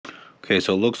Okay,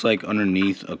 so it looks like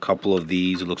underneath a couple of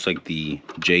these, it looks like the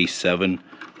J7,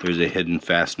 there's a hidden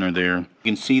fastener there. You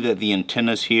can see that the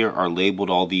antennas here are labeled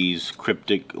all these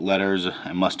cryptic letters.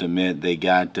 I must admit they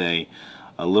got a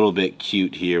little bit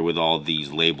cute here with all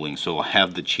these labeling, so I'll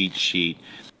have the cheat sheet.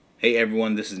 Hey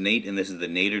everyone, this is Nate and this is the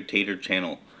Nader Tater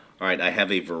channel. Alright, I have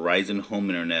a Verizon home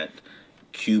internet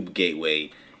cube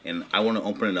gateway and I want to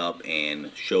open it up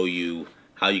and show you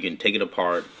how you can take it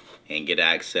apart and get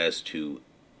access to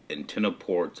antenna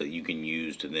ports that you can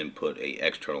use to then put a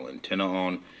external antenna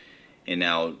on. And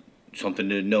now something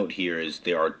to note here is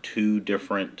there are two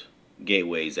different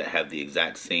gateways that have the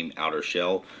exact same outer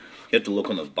shell. You have to look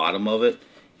on the bottom of it,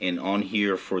 and on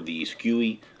here for the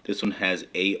SKUI, this one has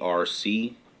ARC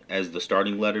as the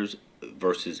starting letters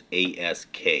versus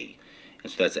ASK. And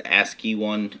so that's the ASCII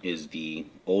one is the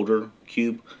older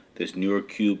cube. This newer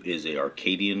cube is a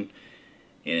Arcadian,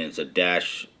 and it's a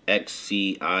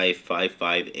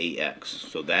 -XCI55AX.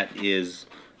 So that is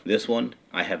this one.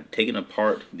 I have taken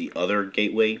apart the other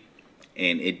gateway,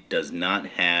 and it does not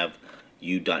have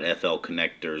U.FL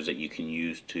connectors that you can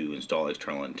use to install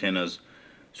external antennas.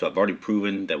 So I've already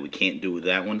proven that we can't do it with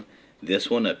that one. This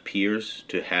one appears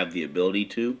to have the ability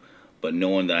to, but no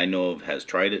one that I know of has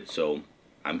tried it, so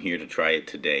I'm here to try it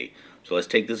today. So let's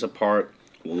take this apart.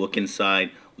 We'll look inside.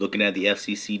 Looking at the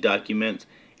FCC documents,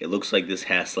 it looks like this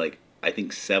has like I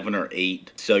think 7 or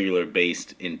 8 cellular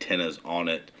based antennas on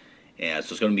it, and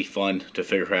so it's going to be fun to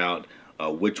figure out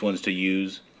which ones to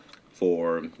use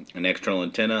for an external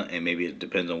antenna, and maybe it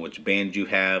depends on which band you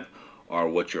have or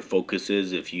what your focus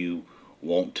is. If you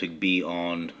want to be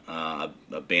on a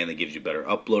band that gives you better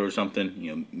upload or something,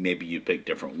 you know, maybe you pick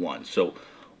different ones. So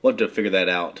we'll have to figure that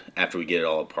out after we get it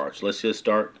all apart. So let's just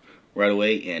start right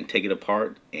away and take it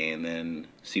apart and then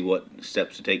see what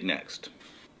steps to take next.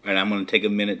 Alright, I'm going to take a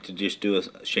minute to just do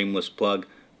a shameless plug.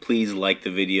 Please like the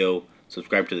video,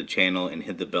 subscribe to the channel, and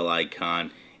hit the bell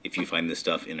icon if you find this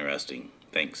stuff interesting.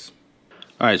 Thanks.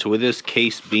 Alright, so with this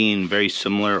case being very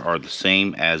similar or the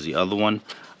same as the other one,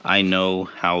 I know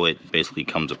how it basically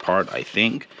comes apart, I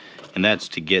think. And that's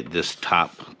to get this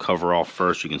top cover off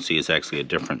first. You can see it's actually a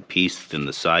different piece than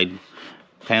the side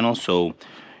panel. So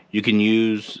you can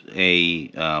use a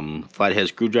flathead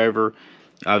screwdriver.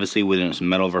 Obviously, when it's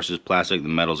metal versus plastic, the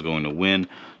metal is going to win.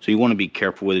 So you want to be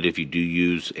careful with it if you do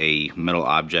use a metal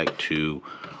object to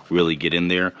really get in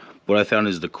there. What I found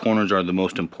is the corners are the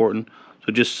most important.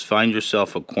 So just find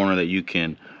yourself a corner that you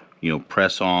can, you know,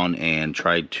 press on and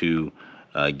try to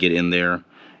get in there.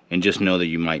 And just know that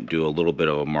you might do a little bit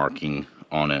of a marking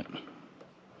on it.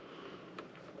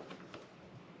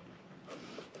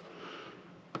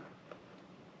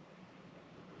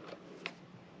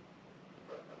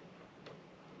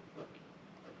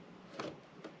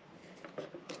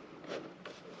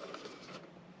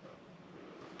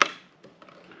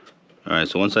 Alright,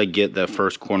 so once I get that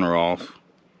first corner off,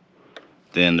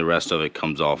 then the rest of it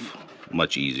comes off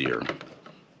much easier.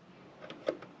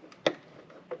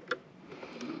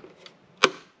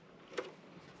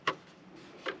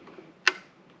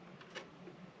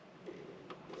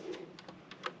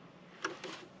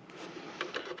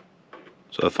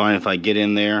 So I find if I get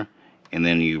in there and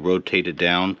then you rotate it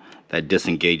down, that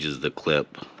disengages the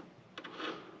clip.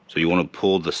 So you want to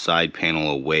pull the side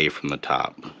panel away from the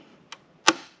top.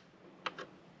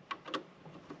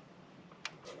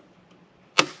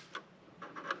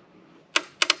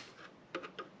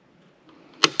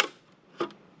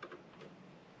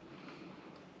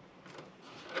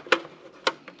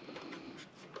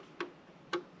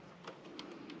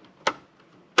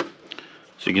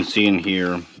 So you can see in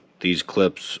here, these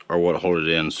clips are what hold it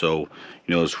in. So,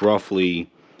 you know, it's roughly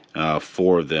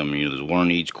 4 of them. You know, there's 1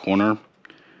 in each corner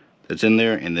that's in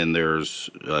there, and then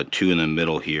there's 2 in the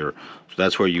middle here. So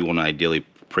that's where you want to ideally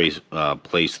place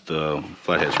the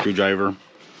flathead screwdriver.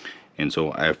 And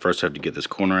so I first have to get this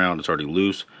corner out. It's already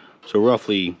loose. So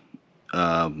roughly,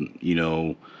 you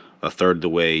know, 1/3 the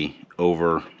way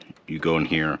over, you go in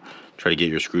here, try to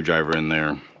get your screwdriver in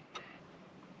there.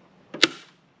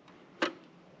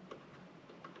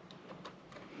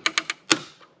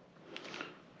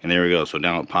 And there we go. So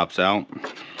now it pops out.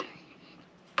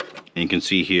 And you can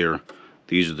see here,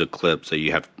 these are the clips that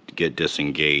you have to get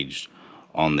disengaged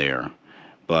on there.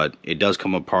 But it does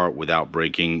come apart without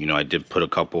breaking. You know, I did put a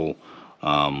couple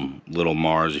little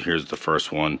Mars. Here's the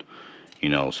first one. You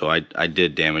know, so I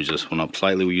did damage this one up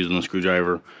slightly with using the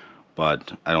screwdriver,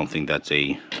 but I don't think that's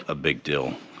a big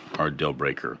deal or a deal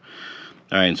breaker.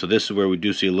 Alright, and so this is where we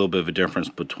do see a little bit of a difference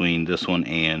between this one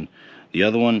and the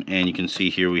other one. And you can see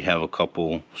here we have a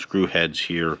couple screw heads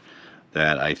here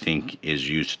that I think is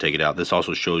used to take it out. This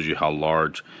also shows you how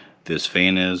large this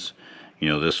fan is. You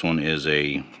know, this one is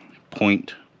a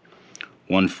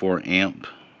 0.14 amp,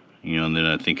 you know, and then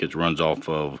I think it runs off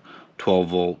of 12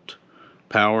 volt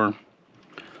power.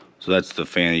 So that's the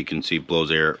fan you can see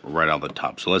blows air right out the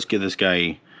top. So let's get this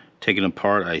guy taken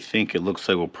apart. I think it looks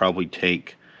like we'll probably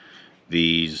take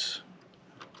these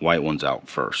white ones out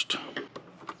first.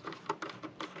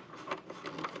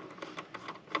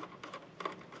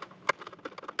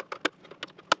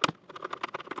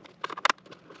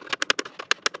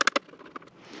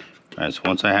 Alright, so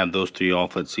once I have those three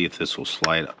off, let's see if this will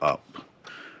slide up.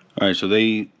 Alright, so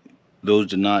those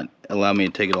did not allow me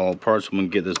to take it all apart, so I'm going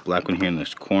to get this black one here in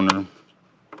this corner.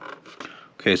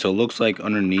 Okay, so it looks like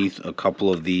underneath a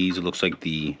couple of these, it looks like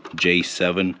the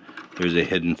J7, there's a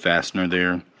hidden fastener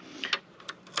there.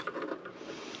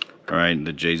 Alright,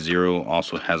 the J0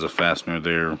 also has a fastener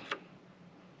there.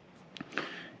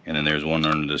 And then there's one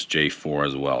under this J4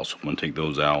 as well, so I'm going to take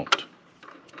those out.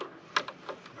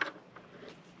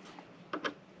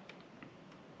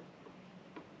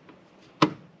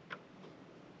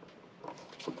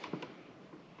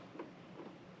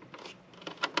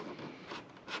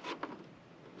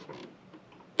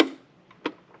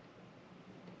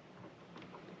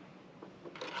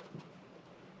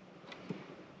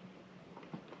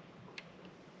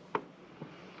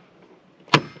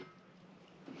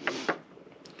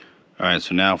 Alright,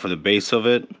 so now for the base of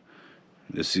it,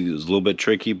 this is a little bit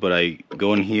tricky, but I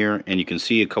go in here and you can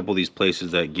see a couple of these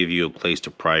places that give you a place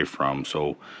to pry from.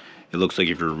 So it looks like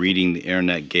if you're reading the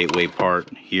internet gateway part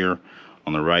here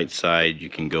on the right side, you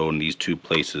can go in these two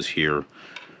places here,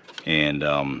 and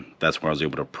that's where I was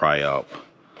able to pry up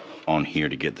on here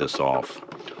to get this off.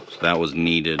 So that was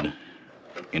needed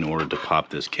in order to pop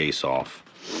this case off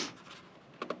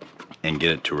and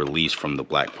get it to release from the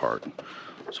black part.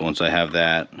 So once I have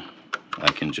that, I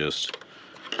can just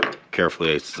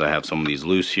carefully, since I have some of these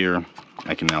loose here,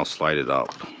 I can now slide it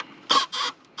up.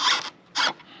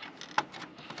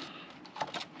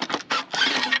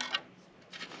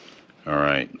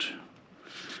 Alright,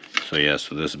 so yeah,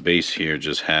 so this base here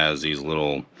just has these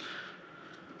little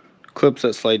clips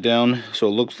that slide down. So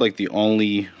it looks like the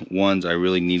only ones I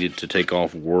really needed to take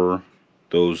off were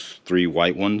those three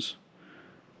white ones,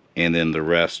 and then the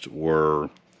rest were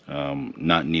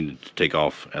not needed to take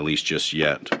off, at least just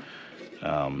yet.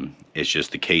 It's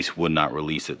just the case would not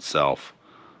release itself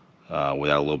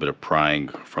without a little bit of prying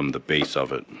from the base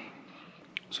of it.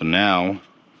 So now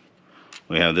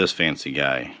we have this fancy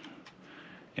guy,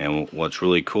 and what's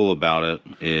really cool about it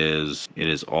is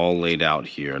all laid out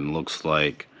here, and it looks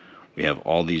like we have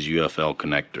all these UFL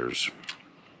connectors.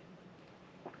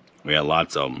 We got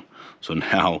lots of them. So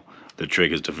now the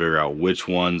trick is to figure out which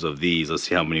ones of these. Let's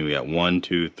see how many we got. 1,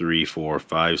 2, 3, 4,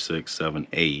 5, 6, 7,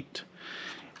 8.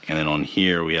 And then on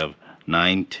here we have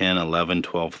 9, 10, 11,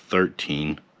 12,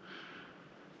 13.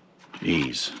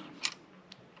 Jeez.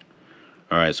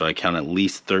 Alright, so I count at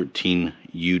least 13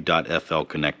 U.FL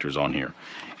connectors on here.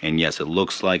 And yes, it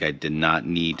looks like I did not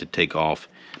need to take off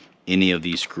any of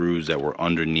these screws that were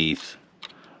underneath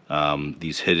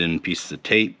these hidden pieces of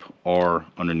tape or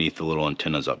underneath the little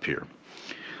antennas up here.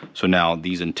 So now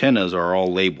these antennas are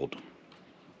all labeled.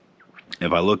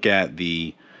 If I look at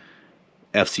the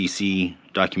FCC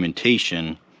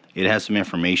documentation, it has some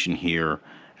information here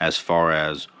as far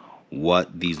as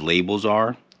what these labels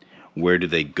are, where do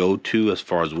they go to as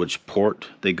far as which port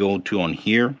they go to on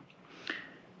here,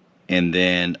 and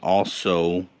then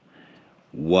also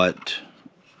what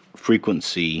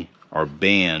frequency or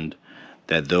band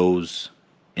that those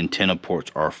antenna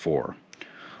ports are for.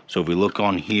 So if we look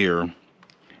on here,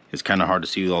 it's kind of hard to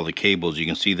see with all the cables. You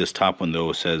can see this top one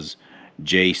though, it says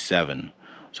J7.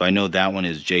 So I know that one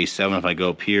is J7. If I go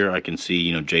up here, I can see,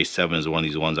 you know, J7 is one of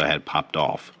these ones I had popped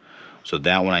off. So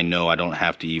that one I know I don't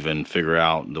have to even figure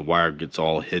out. The wire gets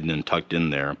all hidden and tucked in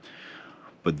there.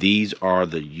 But these are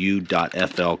the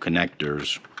U.FL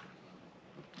connectors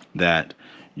that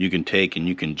you can take and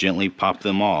you can gently pop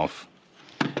them off,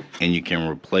 and you can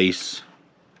replace,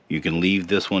 you can leave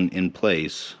this one in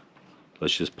place.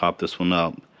 Let's just pop this one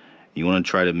up. You want to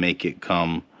try to make it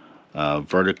come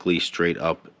vertically straight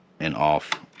up and off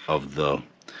of the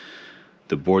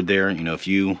board there. You know, if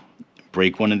you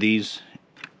break one of these,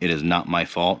 it is not my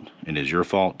fault, it is your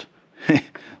fault.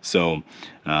 So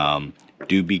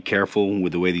do be careful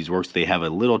with the way these works. They have a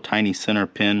little tiny center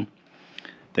pin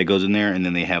that goes in there, and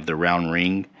then they have the round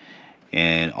ring,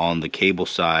 and on the cable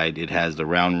side it has the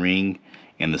round ring,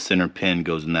 and the center pin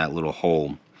goes in that little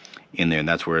hole in there, and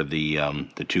that's where the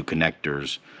two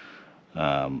connectors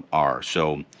are.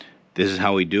 So this is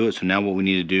how we do it. So now what we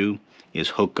need to do is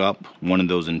hook up one of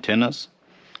those antennas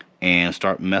and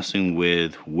start messing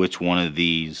with which one of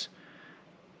these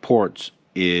ports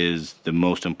is the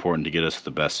most important to get us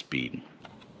the best speed.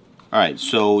 Alright,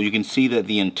 so you can see that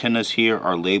the antennas here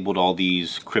are labeled all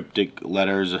these cryptic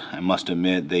letters. I must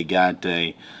admit they got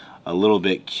a little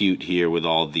bit cute here with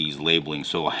all these labeling.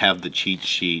 So I have the cheat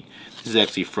sheet. This is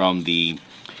actually from the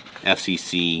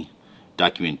FCC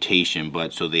documentation,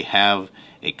 but so they have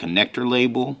a connector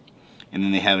label and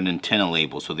then they have an antenna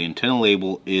label. So the antenna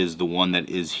label is the one that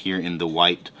is here in the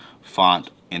white font,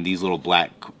 and these little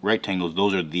black rectangles,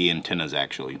 those are the antennas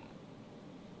actually.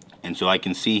 And so I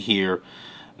can see here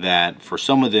that for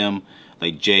some of them,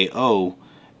 like JO,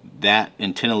 that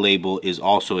antenna label is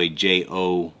also a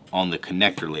JO on the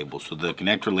connector label. So the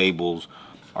connector labels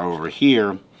are over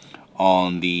here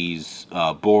on these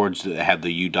boards that have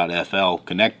the U.FL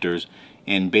connectors,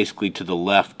 and basically to the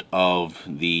left of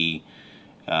the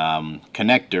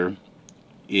connector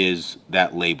is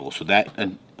that label. So that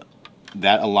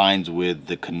aligns with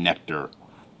the connector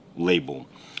label.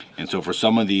 And so for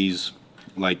some of these,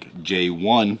 like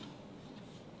J1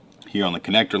 here on the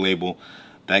connector label,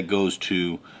 that goes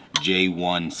to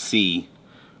J1C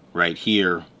right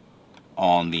here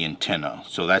on the antenna.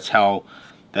 So that's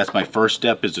my first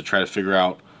step, is to try to figure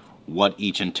out what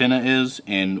each antenna is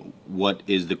and what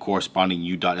is the corresponding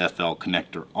U.FL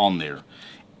connector on there.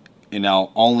 And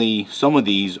now only some of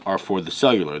these are for the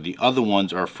cellular. The other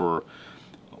ones are for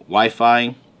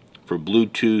Wi-Fi, for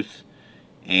Bluetooth,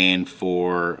 and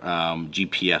for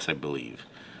GPS, I believe.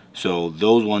 So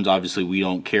those ones obviously we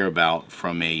don't care about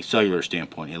from a cellular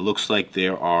standpoint. It looks like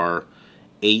there are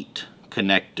 8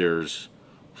 connectors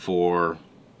for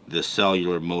the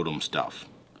cellular modem stuff.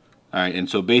 Alright, and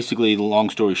so basically the long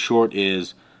story short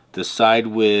is the side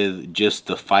with just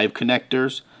the 5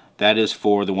 connectors, that is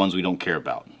for the ones we don't care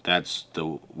about. That's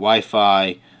the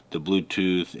Wi-Fi, the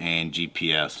Bluetooth, and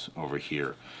GPS over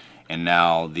here. And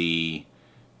now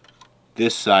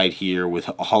this side here with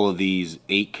all of these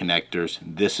 8 connectors,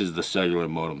 this is the cellular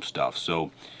modem stuff.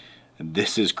 So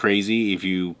this is crazy. If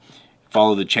you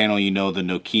follow the channel, you know the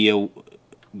Nokia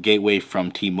gateway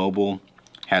from T-Mobile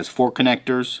has 4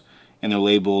 connectors, and they're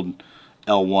labeled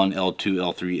L1, L2,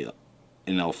 L3,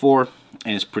 and L4,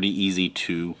 and it's pretty easy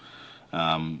to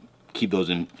keep those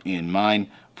in mind.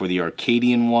 For the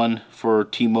Arcadian one for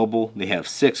T-Mobile, they have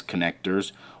 6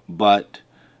 connectors, but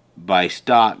by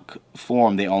stock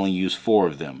form they only use 4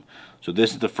 of them. So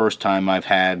this is the first time I've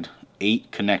had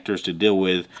 8 connectors to deal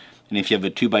with, and if you have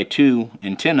a 2x2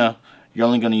 antenna, you're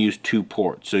only going to use 2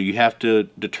 ports. So you have to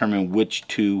determine which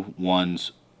 2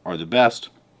 ones are the best.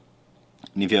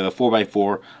 And if you have a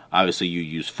 4x4, obviously you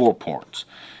use 4 ports.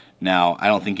 Now, I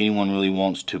don't think anyone really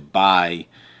wants to buy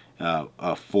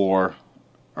a 4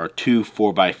 or 2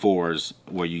 4x4s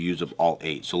where you use up all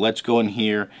 8. So let's go in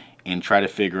here and try to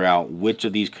figure out which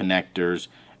of these connectors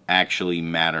actually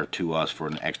matter to us for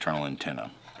an external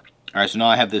antenna. Alright, so now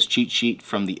I have this cheat sheet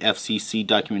from the FCC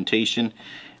documentation,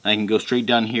 and I can go straight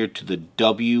down here to the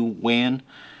WWAN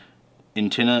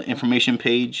antenna information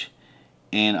page,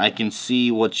 and I can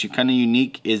see what's kind of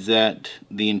unique is that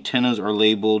the antennas are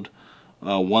labeled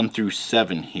 1 through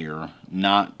 7 here,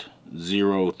 not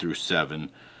 0 through 7.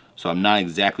 So I'm not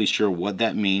exactly sure what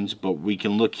that means, but we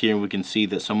can look here and we can see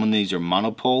that some of these are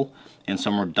monopole and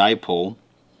some are dipole.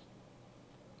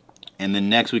 And then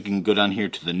next we can go down here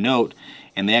to the note,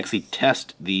 and they actually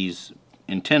test these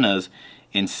antennas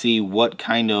and see what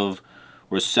kind of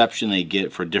reception they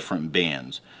get for different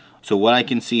bands. So what I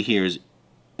can see here is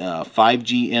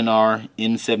 5G NR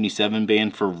N77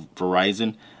 band for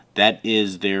Verizon. That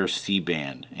is their C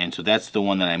band, and so that's the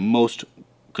one that I'm most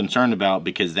concerned about,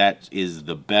 because that is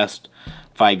the best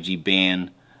 5G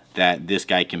band that this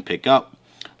guy can pick up.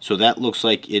 So that looks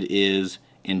like it is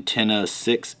antenna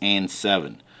 6 and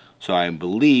 7. So I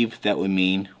believe that would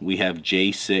mean we have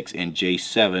J6 and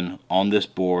J7 on this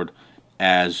board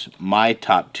as my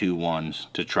top 2 ones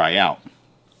to try out.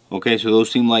 Okay, so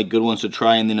those seem like good ones to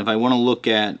try, and then if I want to look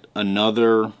at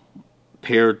another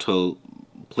pair to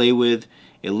play with,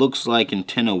 it looks like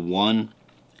antenna 1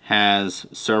 has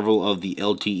several of the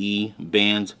LTE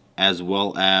bands as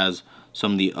well as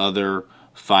some of the other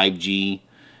 5G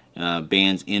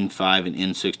bands N5 and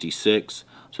N66.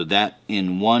 So that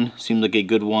N1 seems like a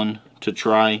good one to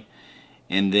try.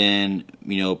 And then,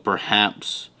 you know,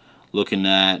 perhaps looking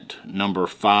at number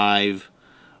 5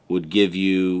 would give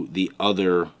you the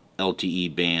other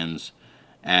LTE bands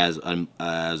as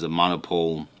a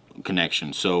monopole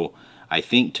connection. So I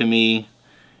think, to me,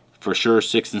 for sure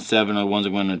 6 and 7 are the ones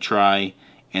I'm going to try,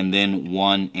 and then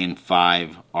 1 and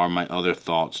 5 are my other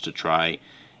thoughts to try.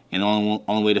 And the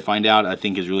only way to find out, I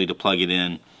think, is really to plug it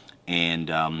in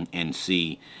and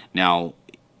see. Now,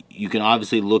 you can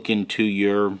obviously look into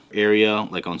your area,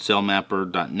 like on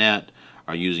cellmapper.net,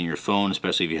 or using your phone,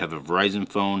 especially if you have a Verizon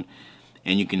phone,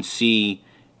 and you can see,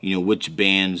 you know, which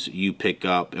bands you pick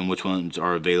up and which ones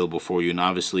are available for you. And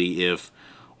obviously, if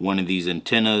one of these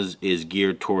antennas is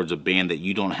geared towards a band that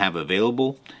you don't have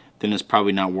available, then it's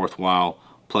probably not worthwhile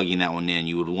plugging that one in.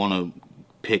 You would want to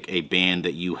pick a band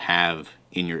that you have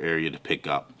in your area to pick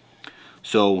up.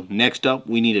 So next up,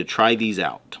 we need to try these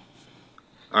out.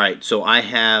 Alright, so I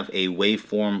have a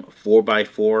waveform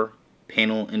 4x4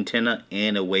 panel antenna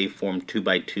and a waveform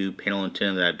 2x2 panel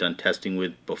antenna that I've done testing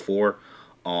with before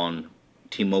on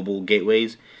T-Mobile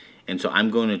gateways. And so I'm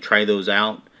going to try those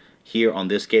out here on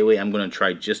this gateway. I'm going to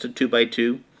try just a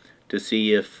 2x2 to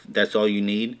see if that's all you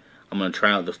need. I'm going to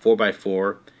try out the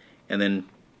 4x4, and then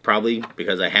probably,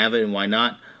 because I have it and why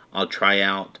not, I'll try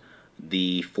out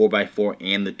the 4x4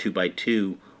 and the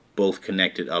 2x2 both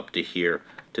connected up to here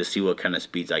to see what kind of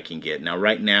speeds I can get. Now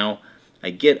right now I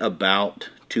get about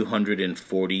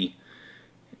 240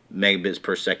 megabits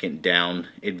per second down.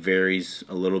 It varies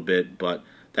a little bit, but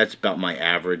that's about my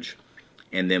average.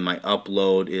 And then my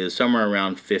upload is somewhere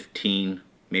around 15,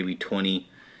 maybe 20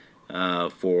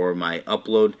 for my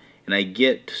upload, and I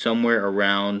get somewhere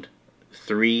around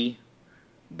 3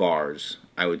 bars,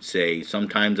 I would say.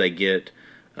 Sometimes I get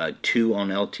 2 on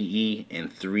LTE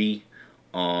and 3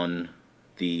 on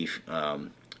the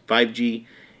 5G,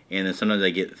 and then sometimes I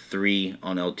get 3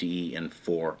 on LTE and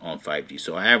 4 on 5G.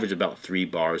 So I average about 3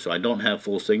 bars, so I don't have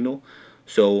full signal.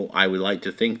 So I would like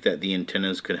to think that the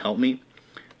antennas could help me.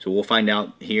 So we'll find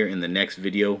out here in the next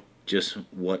video just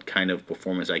what kind of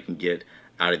performance I can get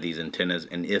out of these antennas,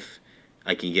 and if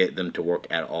I can get them to work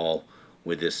at all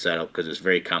with this setup, because it's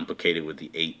very complicated with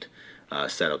the 8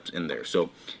 setups in there. So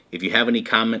if you have any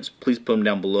comments, please put them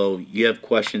down below. You have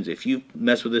questions, if you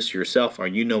mess with this yourself or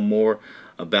you know more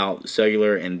about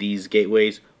cellular and these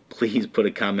gateways, please put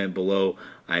a comment below.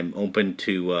 I'm open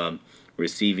to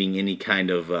receiving any kind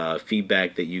of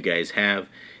feedback that you guys have,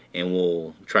 and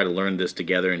we'll try to learn this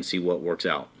together and see what works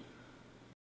out.